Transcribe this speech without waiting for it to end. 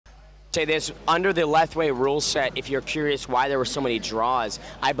Say this, under the Lethwei rule set, if you're curious why there were so many draws,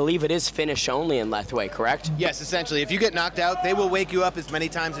 I believe it is finish only in Lethwei, correct? Yes, essentially. If you get knocked out, they will wake you up as many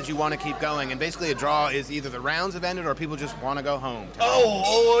times as you want to keep going. And basically a draw is either the rounds have ended or people just want to go home.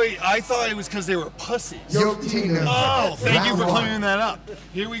 Oh, I thought it was because they were pussies. Oh, thank you for clearing that up.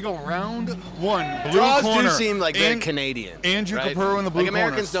 Here we go, round one. Blue draws corner. do seem like very Canadian. Andrew right? Capurro in the blue Like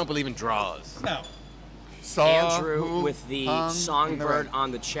Americans corners. don't believe in draws. No. Andrew with the songbird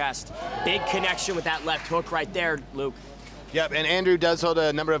on the chest. Big connection with that left hook right there, Luke. Yep, and Andrew does hold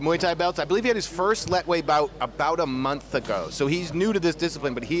a number of Muay Thai belts. I believe he had his first Lethwei bout about a month ago. So he's new to this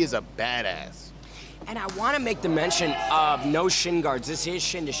discipline, but he is a badass. And I want to make the mention of no shin guards. This is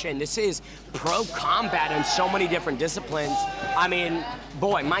shin to shin. This is pro combat in so many different disciplines. I mean,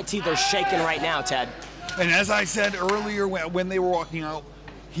 boy, my teeth are shaking right now, Ted. And as I said earlier when they were walking out,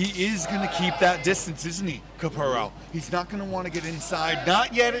 he is going to keep that distance, isn't he, Capurro? He's not going to want to get inside,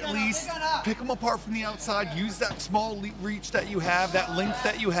 not yet at least. Pick him apart from the outside, use that small reach that you have, that length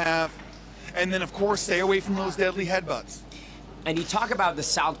that you have, and then, of course, stay away from those deadly headbutts. And you talk about the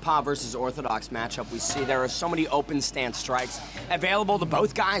Southpaw versus Orthodox matchup we see. There are so many open stance strikes available to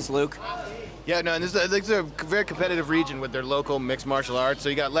both guys, Luke. Yeah, no, and this is a very competitive region with their local mixed martial arts. So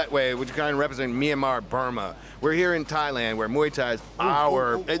you got Lethwei, which kind of represents Myanmar, Burma. We're here in Thailand, where Muay Thai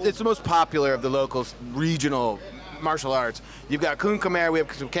is it's the most popular of the local regional martial arts. You've got Kun Khmer, we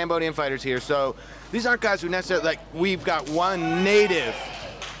have some Cambodian fighters here. So these aren't guys who necessarily, like, we've got one native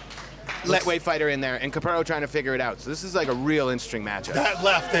Lethwei fighter in there, and Capurro trying to figure it out. So this is like a real interesting matchup. That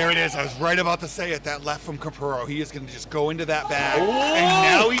left, there it is. I was right about to say it. That left from Capurro. He is going to just go into that bag. And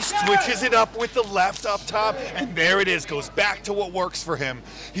now he switches it up with the left up top, and there it is. Goes back to what works for him.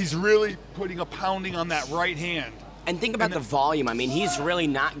 He's really putting a pounding on that right hand. And think about the volume. I mean, he's really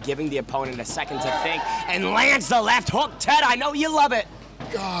not giving the opponent a second to think, and lands the left hook. Ted, I know you love it.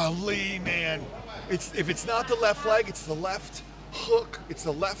 Golly, man. If it's not the left leg, it's the left hook. It's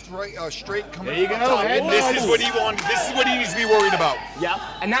the left, right, straight coming from the top. And this is what he wanted. This is what he needs to be worried about. Yep,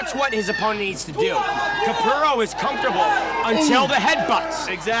 and that's what his opponent needs to do. Capurro is comfortable until the headbutts.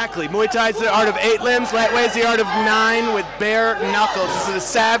 Exactly. Muay Thai is the art of 8 limbs. Lethwei is the art of 9 with bare knuckles. This is a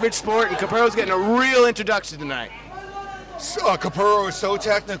savage sport, and Capurro's getting a real introduction tonight. Capurro is so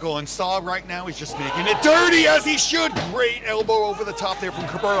technical, and Saw right now is just making it dirty, as he should. Great elbow over the top there from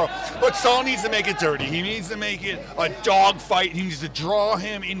Capurro. But Saw needs to make it dirty. He needs to make it a dog fight. He needs to draw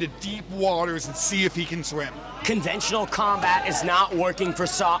him into deep waters and see if he can swim. Conventional combat is not working for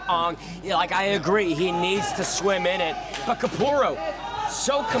Htoo Aung. Like, I agree, he needs to swim in it. But Capurro,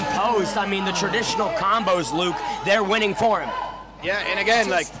 so composed. I mean, the traditional combos, Luke, they're winning for him. Yeah, and again,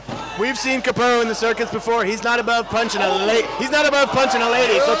 like, we've seen Capurro in the circuits before. He's not above punching a lady. He's not above punching a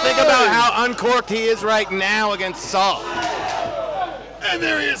lady. So think about how uncorked he is right now against Saw. And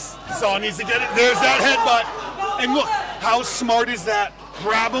there he is. Saw needs to get it. There's that headbutt. And look, how smart is that?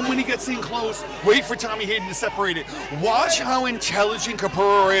 Grab him when he gets in close. Wait for Tommy Hayden to separate it. Watch how intelligent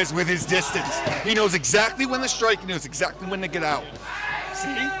Capurro is with his distance. He knows exactly when to strike. He knows exactly when to get out.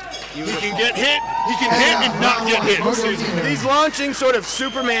 See? He can get hit, he can hit and not get hit. These launching sort of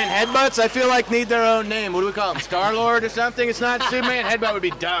Superman headbutts, I feel like, need their own name. What do we call them? Star-Lord or something? It's not Superman. Headbutt would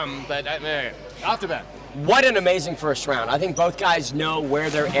be dumb, but off the bat. What an amazing first round. I think both guys know where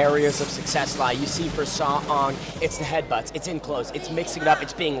their areas of success lie. You see for Htoo Aung, it's the headbutts, it's in close, it's mixing it up,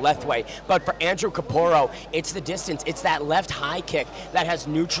 it's being Lethwei. But for Andrew Capurro, it's the distance, it's that left high kick that has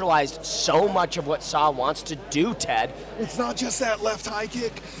neutralized so much of what Saw wants to do, Ted. It's not just that left high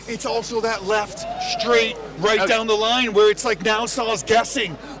kick, it's also that left straight right down the line where it's like now Saw's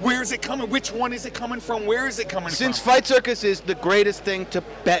guessing. Where is it coming? Which one is it coming from? Where is it coming from? Since Fight Circus is the greatest thing to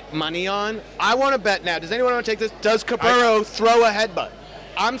bet money on, I want to bet now. Does anyone want to take this? Does Capurro throw a headbutt?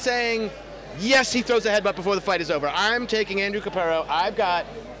 I'm saying yes, he throws a headbutt before the fight is over. I'm taking Andrew Capurro. I've got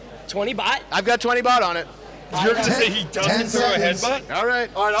 20 baht. I've got 20 baht on it. You're going to say he doesn't throw a headbutt? All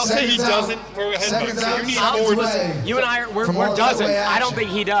right. All right, I'll say he doesn't throw a headbutt. So you need listen, you and I, we're doesn't. I don't think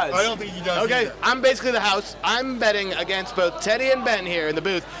he does. I don't think he does Okay, either. I'm basically the house. I'm betting against both Teddy and Ben here in the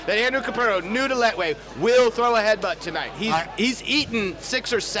booth that Andrew Capurro, new to Lethwei, will throw a headbutt tonight. He's eaten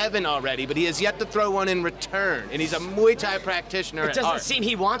 6 or 7 already, but he has yet to throw one in return, and he's a Muay Thai practitioner. It doesn't seem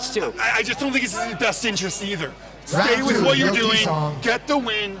he wants to. I just don't think it's in his best interest either. Stay with what you're doing, get the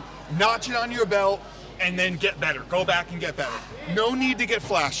win, notch it on your belt, and then get better. Go back and get better. No need to get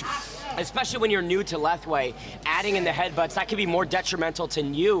flashy. Especially when you're new to Lethwei, adding in the headbutts, that could be more detrimental to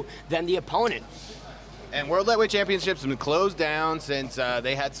you than the opponent. And World Lightweight Championships have been closed down since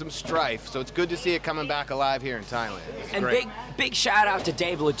they had some strife, so it's good to see it coming back alive here in Thailand. And big shout out to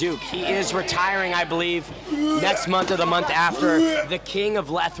Dave LeDuc. He is retiring, I believe, next month or the month after. The king of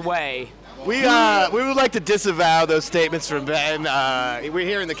Lethwei. We would like to disavow those statements from Ben. We're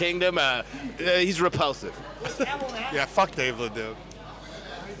here in the kingdom. He's repulsive. Yeah, fuck Dave LeDuc.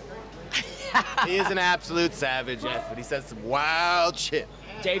 He is an absolute savage, yes, but he says some wild shit.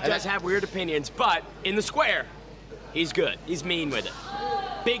 Dave does have weird opinions, but in the square, he's good. He's mean with it.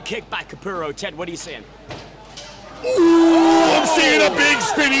 Big kick by Capurro. Ted, what are you seeing? Ooh, I'm seeing a big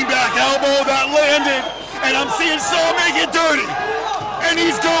spinning back elbow that landed, and I'm seeing Saw make it dirty. And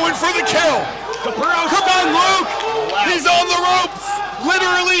he's going for the kill. Capurro, come on, Luke! Wow. He's on the ropes,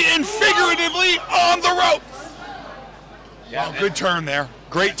 literally and figuratively on the ropes. Yeah, wow, good turn there.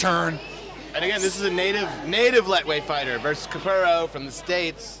 Great turn. And again, this is a native Lethwei fighter versus Capurro from the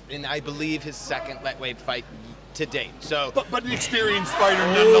States, in I believe his second Lethwei fight to date. So, but an experienced fighter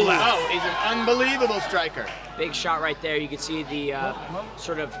nonetheless. Oh, he's an unbelievable striker. Big shot right there. You can see the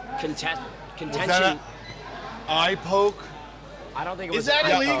sort of contention. Was that eye poke? I don't think it was. Is that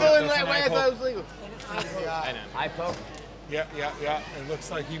illegal in Lethwei? I thought it was legal. I know. Eye poke. Yeah. It looks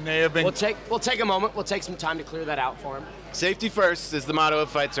like he may have been. We'll take a moment. We'll take some time to clear that out for him. Safety first is the motto of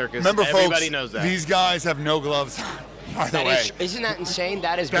Fight Circus. Remember, everybody folks, knows that. These guys have no gloves on. By the way, isn't that insane?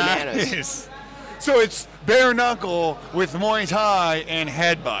 That is bananas. That is. So it's bare knuckle with Muay Thai and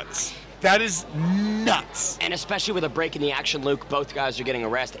headbutts. That is nuts. And especially with a break in the action, Luke, both guys are getting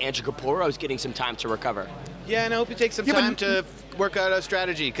arrested. Andrew Capurro's getting some time to recover. Yeah, and I hope he takes some time to work out a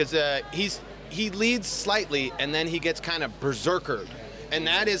strategy, because he leads slightly and then he gets kind of berserkered. And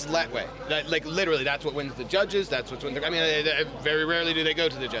that is Lethwei. Like literally, that's what wins the judges. That's what's wins. I mean, very rarely do they go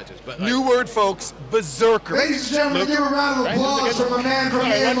to the judges. But like, new word, folks, berserker. Ladies and gentlemen, give a round of applause from a man from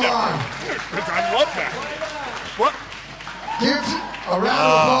Myanmar. I love that. What? Give a round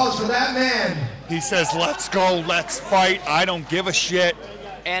of applause for that man. He says, "Let's go, let's fight. I don't give a shit."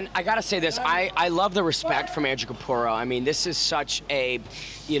 And I gotta say this, I love the respect from Andrew Capurro. I mean, this is such a,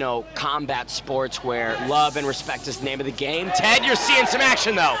 combat sports where love and respect is the name of the game. Ted, you're seeing some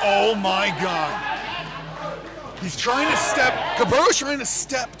action though. Oh my God. He's trying to Capurro's trying to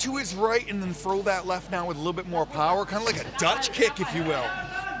step to his right and then throw that left now with a little bit more power, kind of like a Dutch kick, if you will.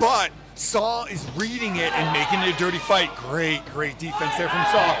 But Saw is reading it and making it a dirty fight. Great defense there from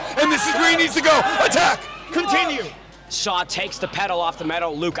Saw. And this is where he needs to go. Attack, continue. Saw takes the pedal off the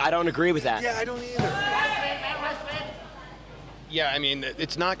metal. Luke, I don't agree with that. Yeah, I don't either. Yeah, I mean,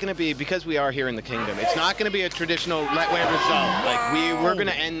 it's not going to be, because we are here in the kingdom, it's not going to be a traditional Lethwei result. Like, we're going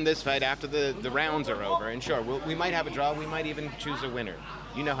to end this fight after the rounds are over. And sure, we might have a draw. We might even choose a winner.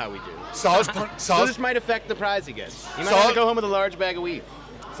 You know how we do. So this might affect the prize he gets. He might have to go home with a large bag of weed.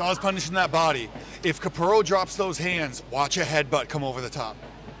 Saw's punishing that body. If Capurro drops those hands, watch a headbutt come over the top.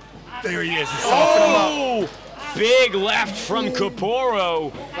 There he is. He's softening him up. Big left from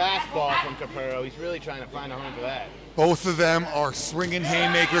Capurro. Fastball from Capurro. He's really trying to find a home for that. Both of them are swinging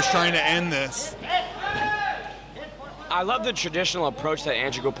haymakers trying to end this. I love the traditional approach that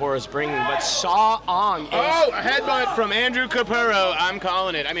Andrew Capurro is bringing, but Htoo Aung is... Oh, a headbutt from Andrew Capurro. I'm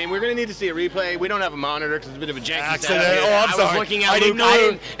calling it. I mean, we're going to need to see a replay. We don't have a monitor because it's a bit of a janky accident. setup. Oh, I'm sorry. I was looking at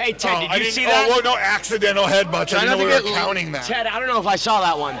Luke. Hey, Ted, did you see that? Oh, no, accidental headbutts. I didn't know we were counting that. Ted, I don't know if I saw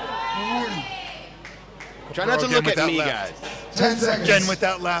that one. Try not to look at me, guys. 10 seconds. Again with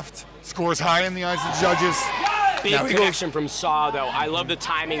that left. Scores high in the eyes of the judges. Big connection from Htoo, though. I love the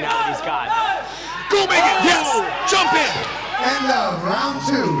timing now that he's got. Go make it! Yes! Jump in! And round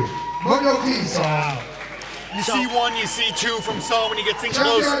 2. Monoki Htoo. You see one, you see two from Htoo when he gets in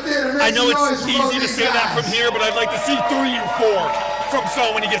close. I know it's easy to say that from here, but I'd like to see 3 and 4 from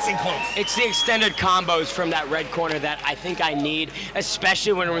Htoo when he gets in close. It's the extended combos from that red corner that I think I need,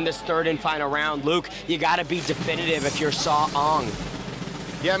 especially when we're in this third and final round. Luke, you got to be definitive if you're Htoo Aung.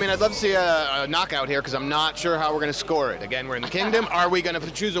 Yeah, I mean, I'd love to see a knockout here because I'm not sure how we're going to score it. Again, we're in the kingdom. Are we going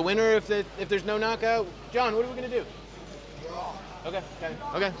to choose a winner if there's no knockout? John, what are we going to do?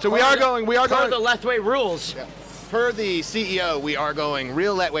 Okay. So we are going. Per the Lethwei rules. Yeah. Per the CEO, we are going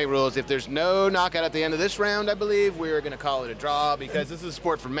real Lethwei rules. If there's no knockout at the end of this round, I believe we're going to call it a draw because this is a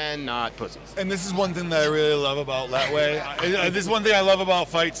sport for men, not pussies. And this is one thing that I really love about Lethwei. This is one thing I love about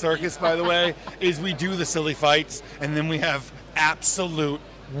Fight Circus, by the way, is we do the silly fights, and then we have absolute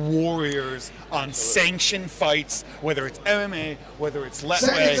warriors on sanctioned fights, whether it's MMA, whether it's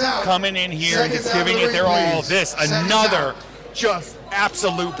Lethwei, coming in here and just giving it their all. This, another just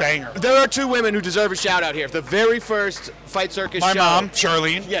absolute banger. There are two women who deserve a shout out here. The very first Fight Circus My show. mom,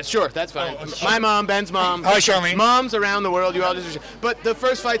 Charlene. Yeah, sure, that's fine. My mom, Ben's mom. Hi, Charlene. Moms around the world, you all deserve. But the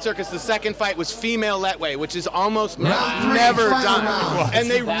first Fight Circus, the second fight was female Lethwei, which is almost never done. And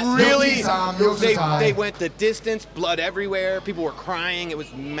they really, they went the distance, blood everywhere. People were crying. It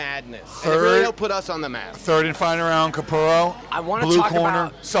was madness. And it really helped put us on the map. Third and final round, Capurro. I want to blue talk corner,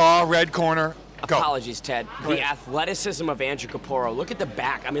 about Saw, red corner. Go. Apologies, Ted. The athleticism of Andrew Capurro. Look at the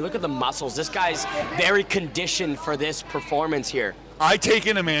back. I mean, look at the muscles. This guy's very conditioned for this performance here. I take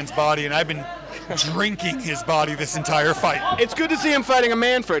in a man's body, and I've been drinking his body this entire fight. It's good to see him fighting a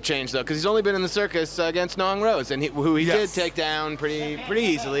man for a change, though, because he's only been in the circus against Nong Rose, and who he did take down pretty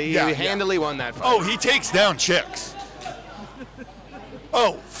easily. Yeah, he handily won that fight. Oh, he takes down chicks.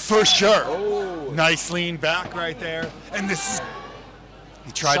 Oh, for sure. Oh. Nice lean back right there. And this is...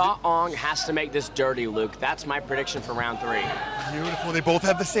 He tried Htoo Aung has to make this dirty, Luke. That's my prediction for round 3. Beautiful. They both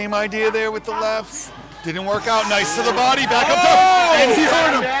had the same idea there with the lefts. Didn't work out. Nice to the body. Back up top. And he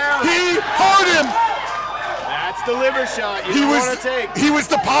hurt him. He hurt him. That's the liver shot you want to take. He was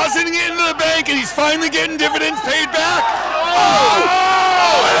depositing it into the bank, and he's finally getting dividends paid back. Oh!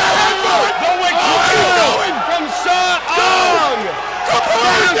 And a headbutt. Keep going. From Htoo Aung.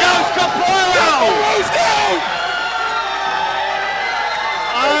 Capurro's down. Capurro's down.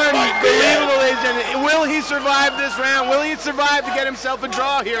 Unbelievable, ladies and gentlemen. Will he survive this round? Will he survive to get himself a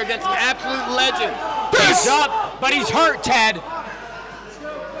draw here against an absolute legend? He's up, but he's hurt, Ted.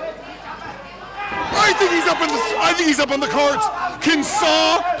 I think he's up on the cards. Can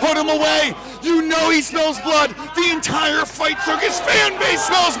Saw put him away? You know he smells blood. The entire Fight Circus fan base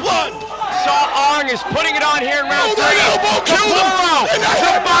smells blood. Htoo Aung is putting it on here in round 3. That elbow killed him. And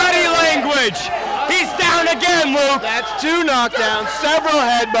The body language. He's down again, Luke. That's 2 knockdowns, several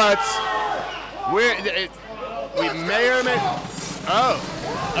headbutts. We may or may... Oh,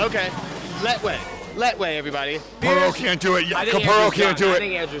 okay. Lethwei, everybody. Capurro can't do it. I think Capurro Andrew's can't done. do it. I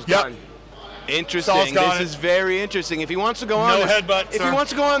think Andrew's done. Interesting. This is very interesting. If he wants to go on, No headbutt, If sir. he wants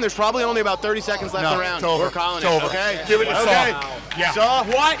to go on, there's probably only about 30 seconds left No, around. it's over. We're calling It's it. over. Okay. Give it to Saw. Okay. Yeah. Saw.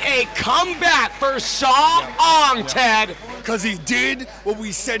 What a comeback for Htoo Aung, Ted. Because he did what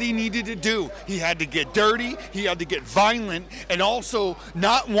we said he needed to do. He had to get dirty, he had to get violent, and also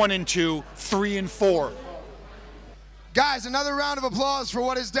not 1 and 2, 3 and 4. Guys, another round of applause for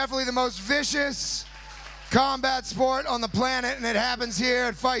what is definitely the most vicious combat sport on the planet, and it happens here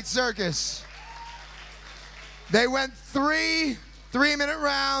at Fight Circus. They went 3 3-minute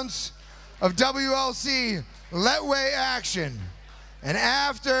rounds of WLC Lethwei action. And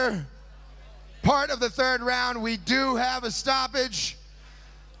after part of the 3rd round, we do have a stoppage.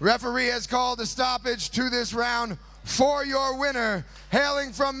 Referee has called a stoppage to this round for your winner,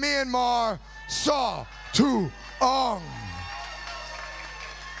 hailing from Myanmar, Htoo Aung.